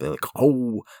crap. They're like,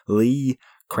 holy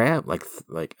crap.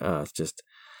 It's just.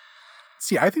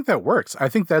 See, I think that works. I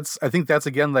think that's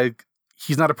again, like,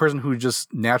 he's not a person who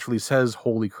just naturally says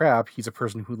holy crap. He's a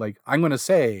person who, like, I'm going to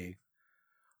say,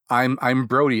 I'm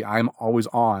Brody. I'm always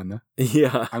on.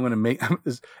 Yeah. I'm going to make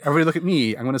everybody look at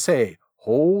me. I'm going to say,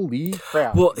 holy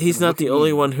crap. Well, he's not the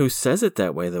only one who says it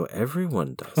that way, though.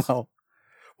 Everyone does. Well,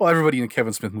 everybody in a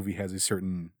Kevin Smith movie has a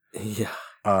certain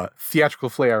theatrical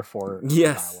flair for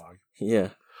dialogue. Yeah.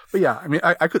 But yeah, I mean,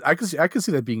 I could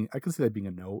see that being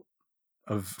a note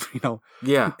of, you know,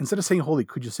 instead of saying holy,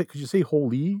 could you say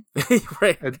holy?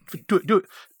 Right.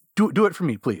 Do it for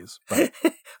me, please. But,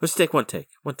 let's take one take.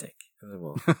 And then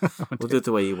we'll do it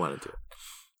the way you want to do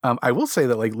it. I will say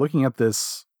that, like, looking at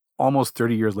this almost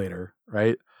 30 years later,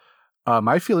 right?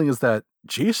 My feeling is that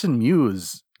Jason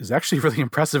Mewes is actually really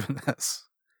impressive in this.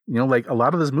 You know, like, a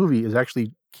lot of this movie is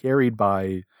actually carried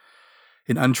by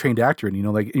an untrained actor. And, you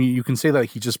know, like, you can say that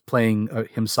he's just playing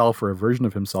himself or a version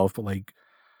of himself, but, like,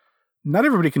 not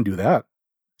everybody can do that.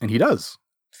 And he does.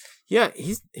 Yeah,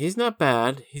 he's not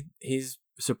bad. He's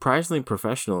surprisingly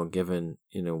professional given,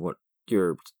 you know, what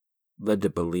you're led to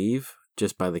believe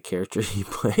just by the character he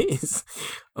plays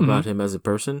about him as a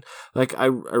person. Like, I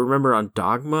remember on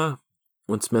Dogma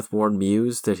when Smith warned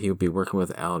Mewes that he would be working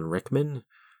with Alan Rickman,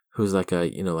 who's like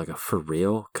a for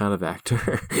real kind of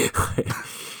actor.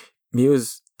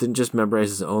 Mewes didn't just memorize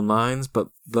his own lines, but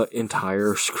the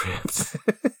entire script.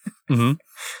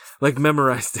 Like,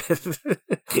 memorized it.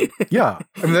 Yeah.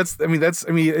 I mean,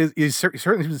 he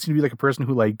certainly seems to be like a person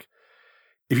who, like,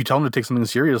 if you tell him to take something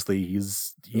seriously,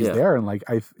 he's there. And, like,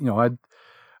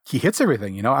 he hits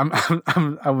everything, you know.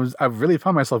 I've really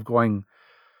found myself going,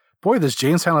 boy, this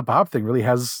Jay and Silent Bob thing really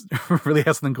has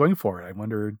something going for it. I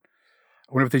wonder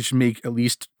if they should make at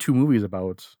least 2 movies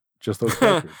about just those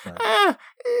characters. Well,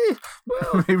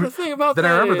 the thing about that,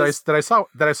 that I remember is... that I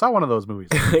saw one of those movies.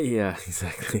 Yeah,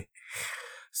 exactly.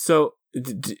 So,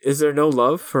 is there no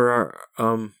love for our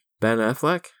Ben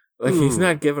Affleck? Like, he's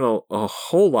not given a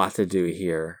whole lot to do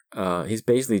here. He's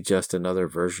basically just another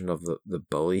version of the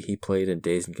bully he played in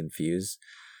Dazed and Confused.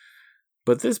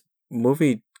 But this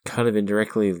movie kind of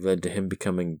indirectly led to him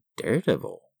becoming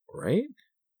Daredevil, right?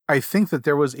 I think that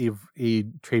there was a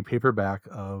trade paperback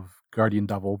of Guardian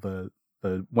Devil, the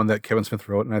one that Kevin Smith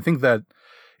wrote, and I think that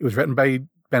it was written by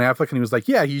Ben Affleck, and he was like,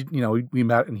 yeah, we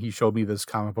met and he showed me this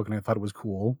comic book and I thought it was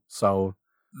cool. So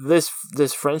this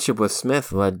friendship with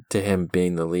Smith led to him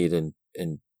being the lead, and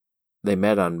they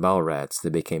met on Mallrats. They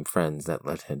became friends. That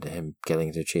led to him getting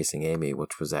into Chasing Amy,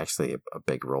 which was actually a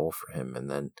big role for him. And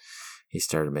then he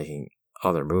started making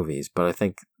other movies. But I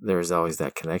think there's always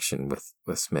that connection with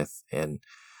Smith and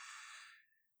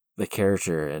the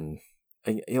character. And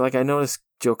I noticed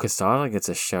Joe Quesada gets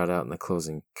a shout out in the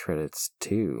closing credits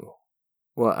too.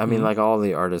 Well, I mean, like all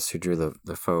the artists who drew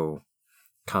the faux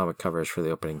comic covers for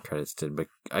the opening credits did, but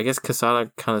I guess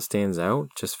Quesada kind of stands out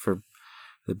just for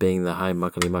being the high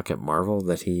muckety muck at Marvel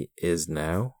that he is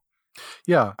now.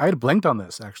 Yeah, I had blanked on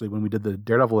this actually when we did the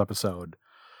Daredevil episode,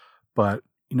 but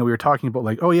we were talking about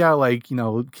like, oh yeah, like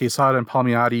Quesada and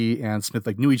Palmiotti and Smith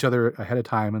like knew each other ahead of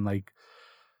time, and like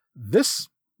this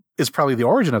is probably the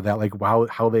origin of that, like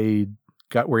how they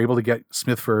were able to get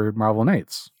Smith for Marvel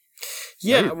Knights.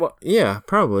 Yeah, right? well, yeah,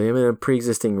 probably. I mean, a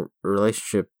pre-existing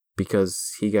relationship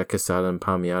because he got Quesada and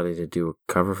Palmiotti to do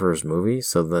a cover for his movie,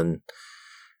 so then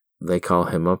they call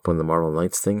him up when the Marvel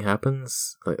Knights thing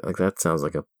happens. Like that sounds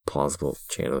like a plausible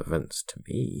chain of events to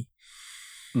me.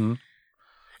 Mm-hmm.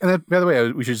 And that, by the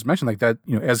way, we should just mention like that.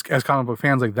 As comic book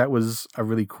fans, like that was a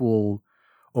really cool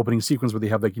opening sequence where they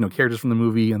have like characters from the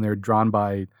movie and they're drawn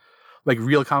by like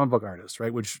real comic book artists,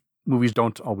 right? Which movies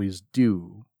don't always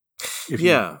do. If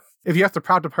you ask the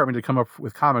prop department to come up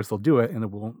with comics, they'll do it, and it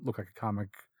won't look like a comic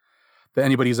that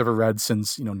anybody's ever read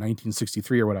since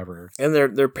 1963 or whatever. And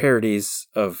they're parodies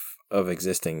of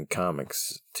existing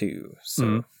comics too.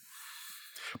 So,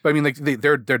 but I mean, like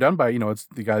they're done by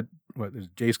they got there's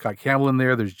J. Scott Campbell in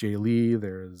there. There's Jay Lee.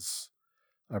 There's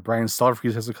Brian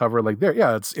Stelfreeze has a cover. Like there,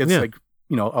 yeah, it's like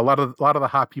a lot of the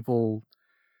hot people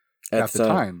at the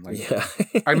time. Like, yeah,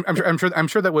 I'm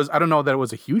sure that was, I don't know that it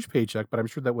was a huge paycheck, but I'm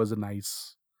sure that was a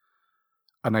nice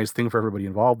thing for everybody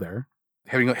involved there.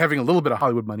 Having a little bit of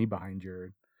Hollywood money behind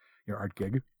your art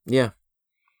gig. Yeah.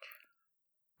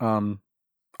 I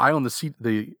own the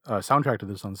soundtrack to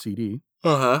this on CD.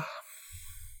 Uh-huh.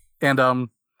 And I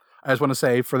just want to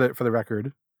say for the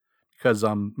record, because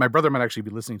my brother might actually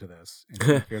be listening to this and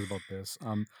he cares about this.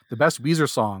 The best Weezer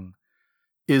song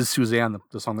is Suzanne,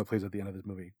 the song that plays at the end of this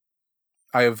movie.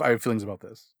 I have feelings about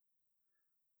this.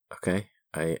 Okay,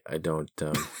 I don't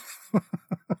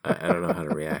I don't know how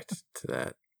to react to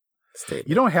that statement.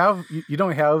 You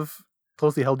don't have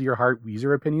closely held to your heart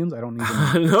Weezer opinions. I don't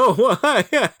even. No,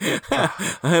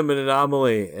 I am an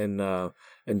anomaly in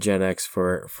Gen X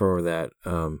for that.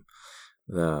 I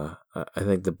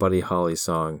think the Buddy Holly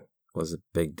song was a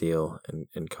big deal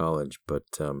in college, but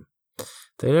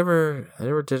they never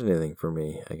did anything for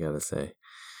me, I gotta say.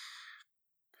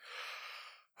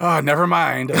 Oh, never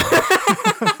mind.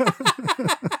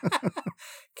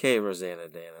 Okay, Rosanna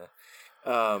Dana.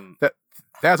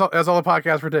 That's all the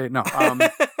podcast for today. No.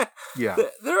 Yeah.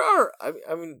 There are,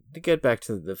 I mean, to get back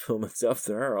to the film itself,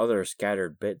 there are other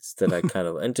scattered bits that I kind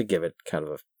of, and to give it kind of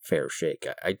a fair shake,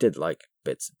 I did like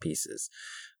bits and pieces.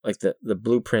 Like the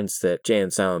blueprints that Jay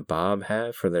and Silent Bob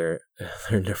have for their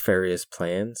nefarious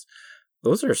plans.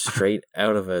 Those are straight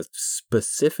out of a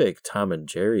specific Tom and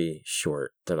Jerry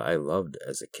short that I loved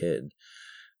as a kid,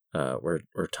 where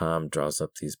Tom draws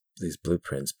up these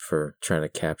blueprints for trying to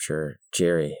capture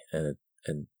Jerry, and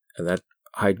that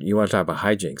you want to talk about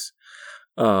hijinks,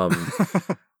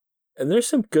 and there's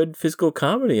some good physical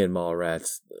comedy in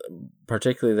Mallrats,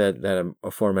 particularly that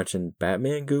aforementioned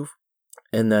Batman goof,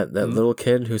 and that little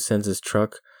kid who sends his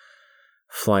truck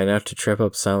flying out to trip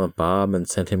up Silent Bob and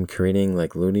send him careening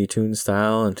like Looney Tunes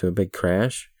style into a big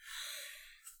crash.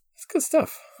 It's good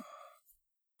stuff.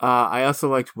 I also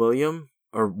liked Willem,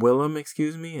 and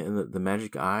the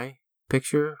magic eye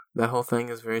picture. That whole thing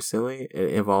is very silly.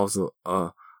 It involves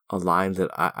a line that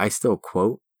I still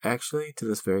quote, actually, to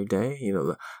this very day. You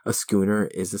know, a schooner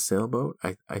is a sailboat.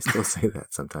 I still say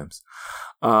that sometimes.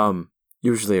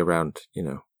 Usually around,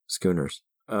 schooners.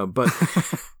 But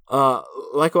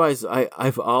likewise,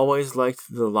 I've always liked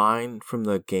the line from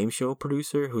the game show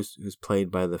producer, who's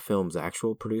played by the film's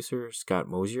actual producer, Scott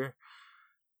Mosier,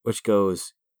 which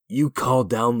goes, "You called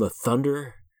down the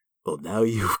thunder? Well, now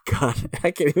you've got..."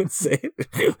 I can't even say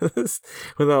it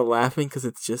without laughing because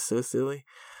it's just so silly.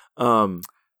 And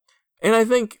I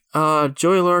think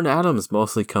Joey Lauren Adams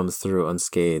mostly comes through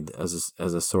unscathed as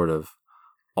a sort of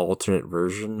alternate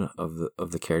version of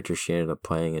the character she ended up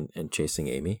playing and chasing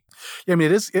Amy. Yeah, I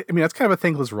mean that's kind of a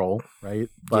thankless role, right?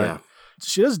 But yeah,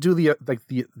 she does do the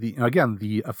again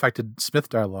the affected Smith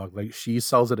dialogue. Like she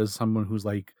sells it as someone who's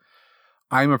like,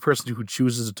 I'm a person who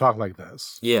chooses to talk like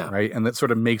this. Yeah. Right. And that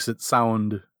sort of makes it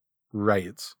sound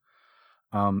right.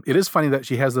 It is funny that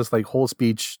she has this like whole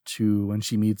speech to when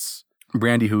she meets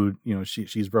Brandy, who,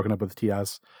 she's broken up with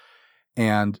TS,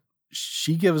 and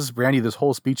she gives Brandy this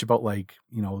whole speech about like,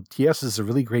 TS is a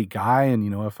really great guy.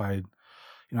 And, if I,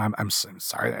 I'm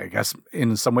sorry, I guess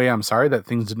in some way I'm sorry that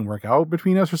things didn't work out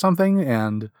between us or something.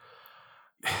 And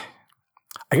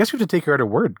I guess we have to take her at her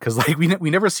word, because like we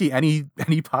never see any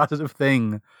positive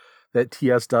thing that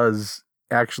TS does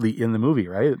actually in the movie,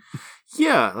 right?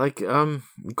 Yeah, like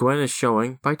Gwen is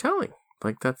showing by telling.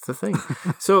 Like that's the thing.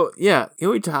 So yeah,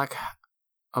 we talk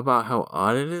about how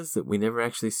odd it is that we never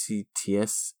actually see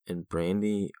TS and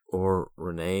Brandy or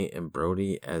Renee and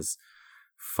Brody as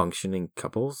functioning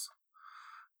couples.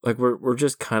 Like we're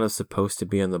just kind of supposed to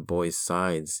be on the boys'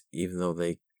 sides, even though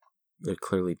they're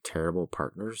clearly terrible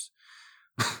partners.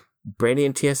 Brandy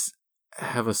and TS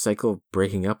have a cycle of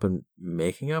breaking up and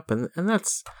making up, and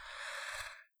that's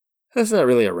not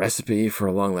really a recipe for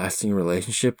a long-lasting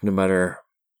relationship, no matter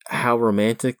how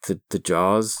romantic the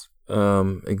Jaws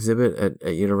exhibit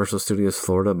at Universal Studios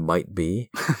Florida might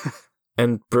be.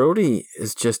 And Brody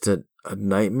is just a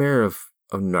nightmare of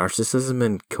narcissism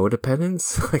and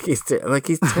codependence. like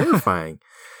he's terrifying.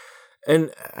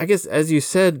 And I guess, as you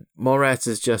said, Mallrats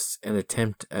is just an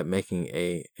attempt at making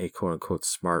a quote-unquote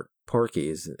smart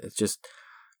Porky's. It's just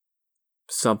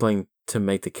something to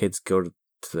make the kids go to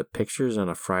the pictures on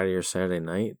a Friday or Saturday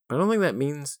night. But I don't think that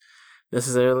means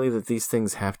necessarily that these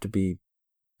things have to be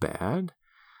bad.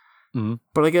 Mm-hmm.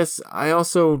 But I guess I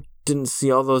also didn't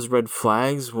see all those red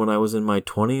flags when I was in my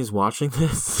 20s watching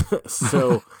this.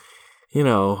 So,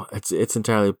 it's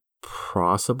entirely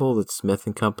possible that Smith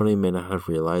and company may not have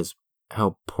realized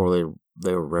how poorly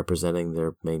they were representing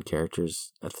their main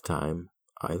characters at the time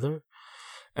either.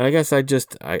 And I guess I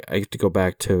have to go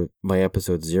back to my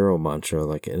episode 0 mantra,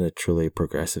 like in a truly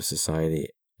progressive society,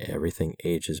 everything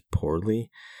ages poorly.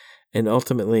 And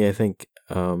ultimately, I think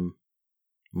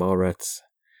Mallrats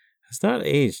has not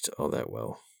aged all that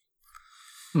well.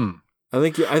 I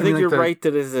think you're right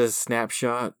that it is a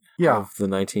snapshot of the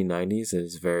 1990s.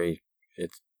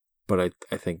 But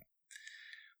I think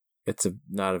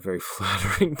not a very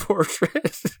flattering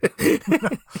portrait.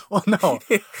 Well, no,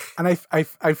 and I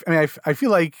mean, I feel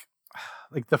like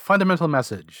the fundamental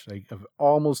message of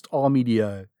almost all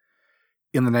media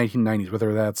in the 1990s,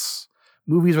 whether that's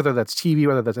movies, whether that's TV,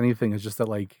 whether that's anything, is just that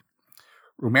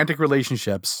romantic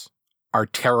relationships are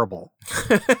terrible.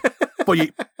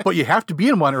 but you have to be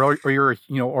in one, or you're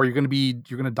going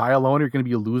to die alone, or you're going to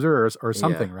be a loser, or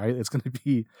something, right? It's going to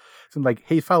be like,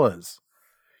 hey fellas,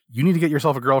 you need to get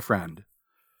yourself a girlfriend,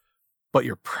 but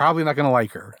you're probably not going to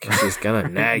like her. She's going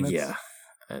to nag you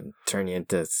and turn you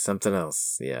into something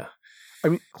else. Yeah. I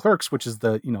mean, Clerks, which is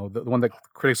the one that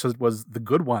critics said was the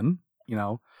good one,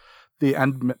 the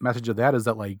end message of that is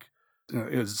that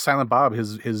it was Silent Bob,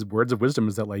 his words of wisdom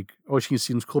is that oh, she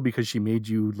seems cool because she made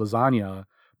you lasagna.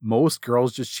 Most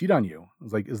girls just cheat on you. I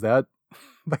was like, is that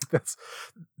that's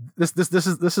this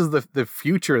is the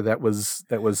future that was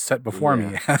set before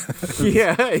me.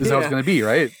 Yeah. This is how it's going to be,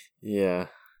 right? Yeah.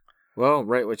 Well,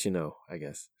 write what you know, I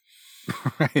guess.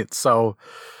 Right. So,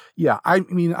 yeah, I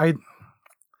mean,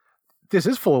 this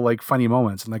is full of funny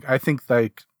moments, and I think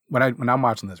when I'm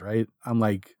watching this, right, I'm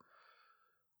like,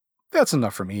 that's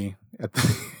enough for me.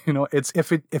 It's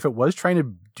if it was trying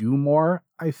to do more,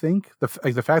 I think the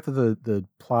fact that the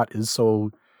plot is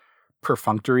so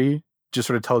perfunctory just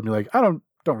sort of tells me I don't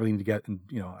really need to get,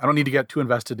 I don't need to get too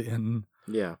invested in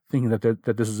thinking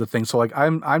that this is a thing. So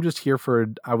I'm just here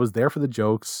I was there for the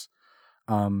jokes.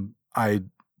 I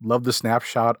love the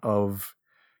snapshot of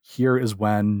here is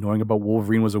when knowing about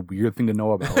Wolverine was a weird thing to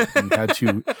know about. And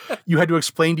you had to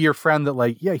explain to your friend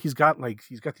that he's got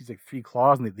these 3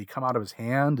 claws and they come out of his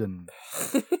hand, and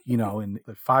in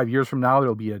 5 years from now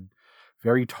there'll be a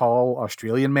very tall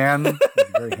Australian man,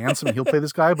 very handsome, and he'll play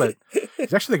this guy, but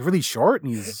he's actually really short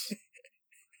and he's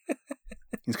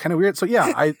kind of weird. So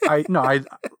yeah, I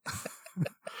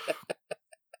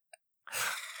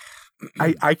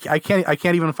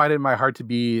can't even find it in my heart to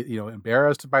be,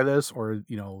 embarrassed by this or,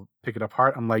 pick it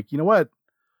apart. I'm like, you know what?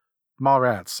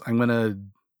 Mallrats. I'm going to,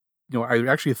 I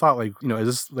actually thought is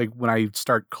this when I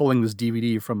start culling this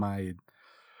DVD from my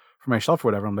shelf or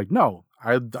whatever, I'm like, no,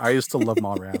 I still love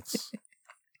Mallrats.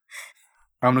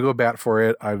 I'm going to go bat for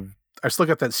it. I still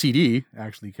got that CD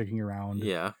actually kicking around.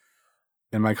 Yeah.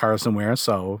 In my car somewhere,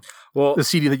 so the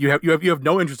CD that you have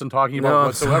no interest in talking about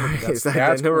whatsoever.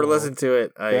 I never listened to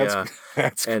it.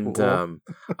 That's cool.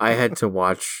 I had to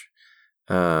watch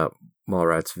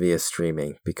Mallrats via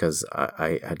streaming because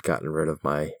I had gotten rid of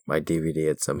my DVD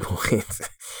at some point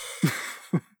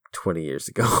 20 years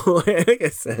ago. Like I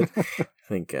said, I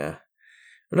think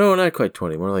no, not quite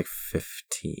 20, more like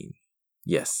 15.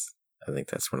 Yes, I think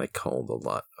that's when I culled a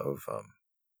lot of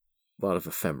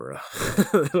ephemera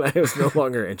that I was no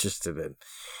longer interested in.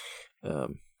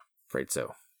 Afraid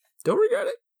so. Don't regret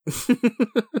it.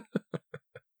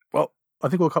 Well, I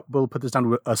think we'll put this down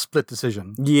to a split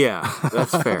decision. Yeah,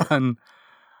 that's fair.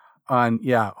 on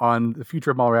the future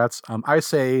of Mallrats. I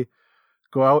say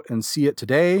go out and see it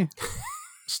today.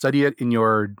 Study it in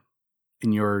your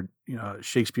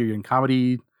Shakespearean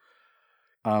comedy.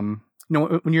 When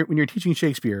you're teaching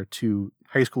Shakespeare to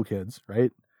high school kids,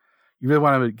 right? You really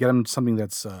want to get them something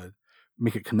that's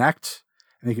make it connect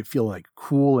and make it feel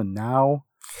cool and now.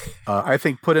 I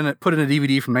think put in a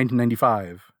DVD from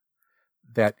 1995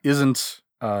 that isn't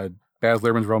Baz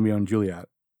Luhrmann's Romeo and Juliet,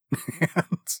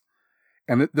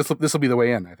 and this will be the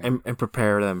way in. I think, and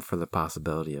prepare them for the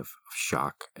possibility of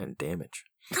shock and damage.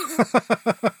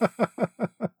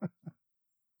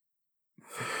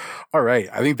 All right,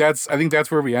 I think that's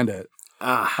where we end it.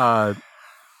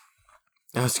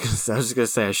 I was just gonna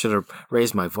say I should have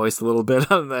raised my voice a little bit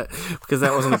on that because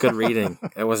that wasn't a good reading.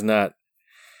 It was not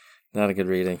a good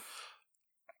reading.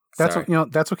 That's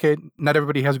that's okay. Not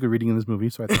everybody has a good reading in this movie,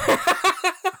 so I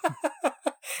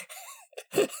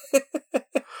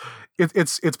think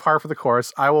it's par for the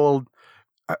course. I'm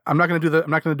not gonna do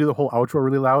the whole outro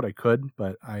really loud. I could,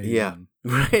 but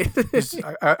right.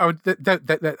 I would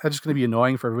that's just gonna be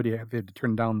annoying for everybody. They have to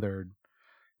turn down their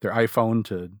iPhone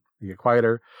to get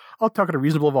quieter. I'll talk at a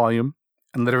reasonable volume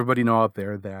and let everybody know out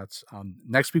there that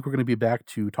next week we're going to be back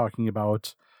to talking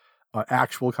about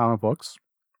actual comic books.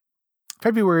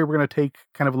 February, we're going to take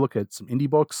kind of a look at some indie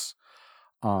books.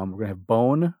 We're going to have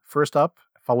Bone first up,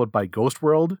 followed by Ghost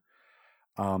World.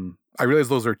 I realize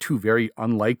those are two very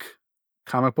unlike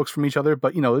comic books from each other,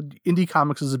 but indie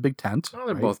comics is a big tent. Well,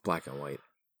 they're both black and white.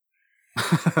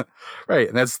 Right,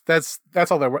 and that's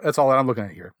all that I'm looking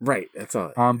at here. Right, that's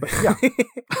all. But yeah,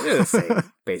 they're the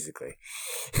same, basically.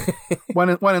 one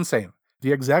and same,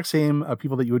 the exact same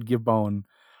people that you would give Bone,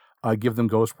 give them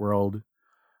Ghost World.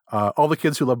 All the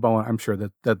kids who love Bone, I'm sure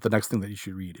that the next thing that you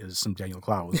should read is some Daniel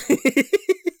Clowes.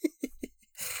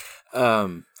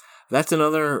 That's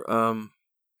another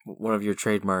one of your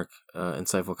trademark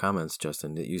insightful comments,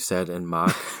 Justin, that you said in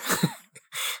mock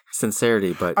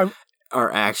sincerity, but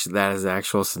that is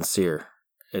actual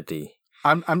sincerity.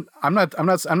 I'm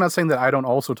not saying that I don't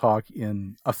also talk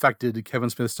in affected Kevin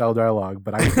Smith style dialogue,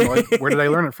 but where did I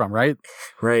learn it from, right?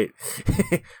 Right.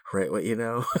 Right, what you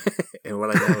know. And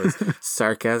what I know is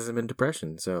sarcasm and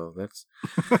depression. So that's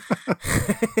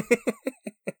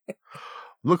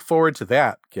look forward to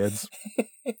that, kids.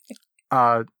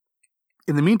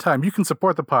 In the meantime, you can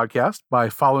support the podcast by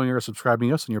following or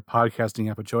subscribing us on your podcasting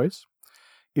app of choice.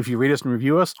 If you rate us and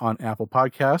review us on Apple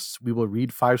Podcasts, we will read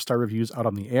 5-star reviews out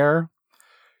on the air.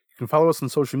 You can follow us on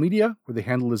social media, where the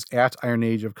handle is @Iron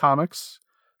Age of Comics.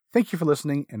 Thank you for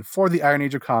listening, and for the Iron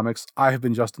Age of Comics, I have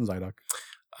been Justin Zyduk.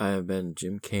 I have been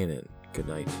Jim Cannon. Good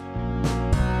night.